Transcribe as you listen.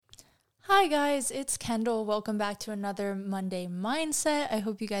Hi guys, it's Kendall. Welcome back to another Monday Mindset. I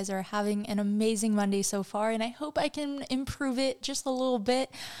hope you guys are having an amazing Monday so far, and I hope I can improve it just a little bit.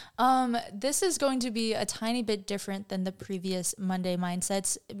 This is going to be a tiny bit different than the previous Monday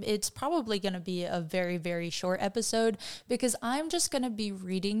Mindsets. It's probably going to be a very, very short episode because I'm just going to be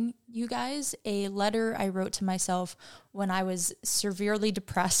reading you guys a letter I wrote to myself when I was severely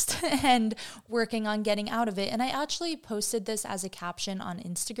depressed and working on getting out of it. And I actually posted this as a caption on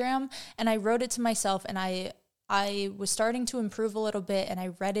Instagram, and I wrote it to myself, and I was starting to improve a little bit, and I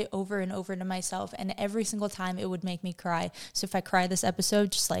read it over and over to myself, and every single time it would make me cry. So if I cry this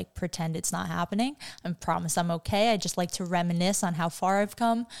episode, just like pretend it's not happening. I promise I'm okay. I just like to reminisce on how far I've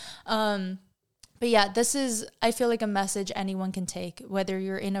come. But yeah, this is, I feel like, a message anyone can take, whether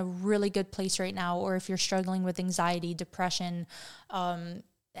you're in a really good place right now or if you're struggling with anxiety, depression,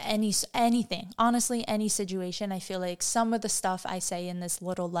 anything. Honestly, any situation. I feel like some of the stuff I say in this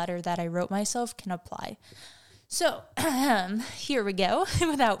little letter that I wrote myself can apply. So here we go.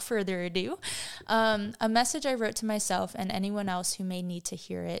 Without further ado, a message I wrote to myself and anyone else who may need to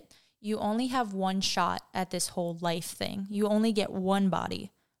hear it. You only have one shot at this whole life thing. You only get one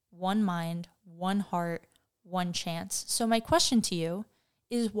body, one mind, one heart, one chance. So my question to you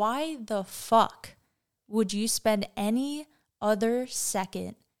is, why the fuck would you spend any other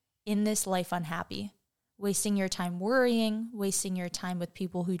second in this life unhappy? Wasting your time worrying, wasting your time with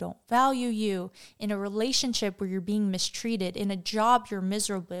people who don't value you, in a relationship where you're being mistreated, in a job you're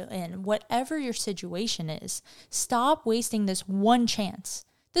miserable in, whatever your situation is. Stop wasting this one chance.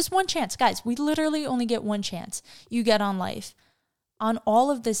 This one chance, guys, we literally only get one chance you get on life, on all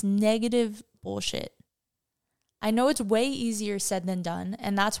of this negative bullshit. I know it's way easier said than done,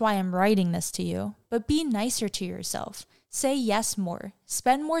 and that's why I'm writing this to you, but be nicer to yourself. Say yes more.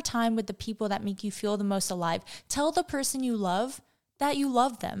 Spend more time with the people that make you feel the most alive. Tell the person you love that you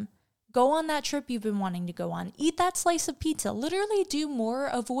love them. Go on that trip you've been wanting to go on. Eat that slice of pizza. Literally do more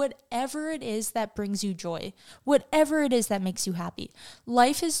of whatever it is that brings you joy. Whatever it is that makes you happy.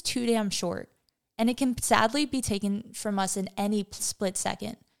 Life is too damn short, and it can sadly be taken from us in any split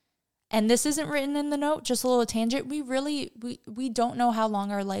second. And this isn't written in the note, just a little tangent. We don't know how long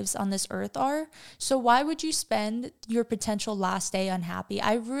our lives on this earth are. So why would you spend your potential last day unhappy?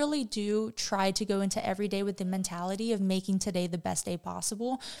 I really do try to go into every day with the mentality of making today the best day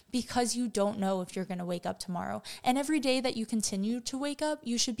possible, because you don't know if you're going to wake up tomorrow. And every day that you continue to wake up,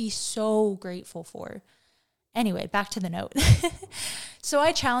 you should be so grateful for. Anyway, back to the note. So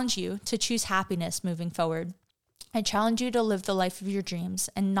I challenge you to choose happiness moving forward. I challenge you to live the life of your dreams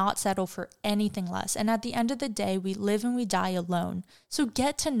and not settle for anything less. And at the end of the day, we live and we die alone. So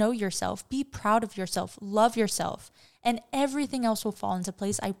get to know yourself, be proud of yourself, love yourself, and everything else will fall into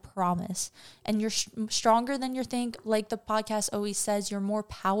place, I promise. And you're stronger than you think. Like the podcast always says, you're more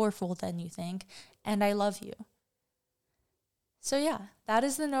powerful than you think. And I love you. So yeah, that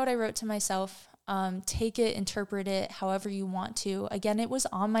is the note I wrote to myself. Take it, interpret it however you want to. Again, it was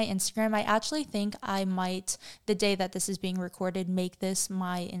on my Instagram. I actually think I might, the day that this is being recorded, make this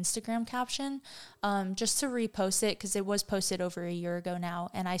my Instagram caption, just to repost it, because it was posted over a year ago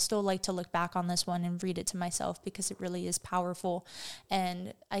now. And I still like to look back on this one and read it to myself, because it really is powerful.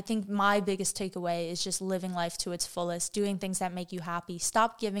 And I think my biggest takeaway is just living life to its fullest, doing things that make you happy.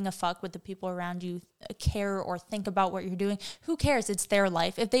 Stop giving a fuck what the people around you care or think about what you're doing. Who cares? It's their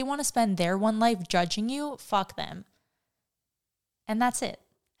life. If they want to spend their one life judging you, fuck them. And that's it.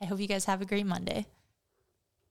 I hope you guys have a great Monday.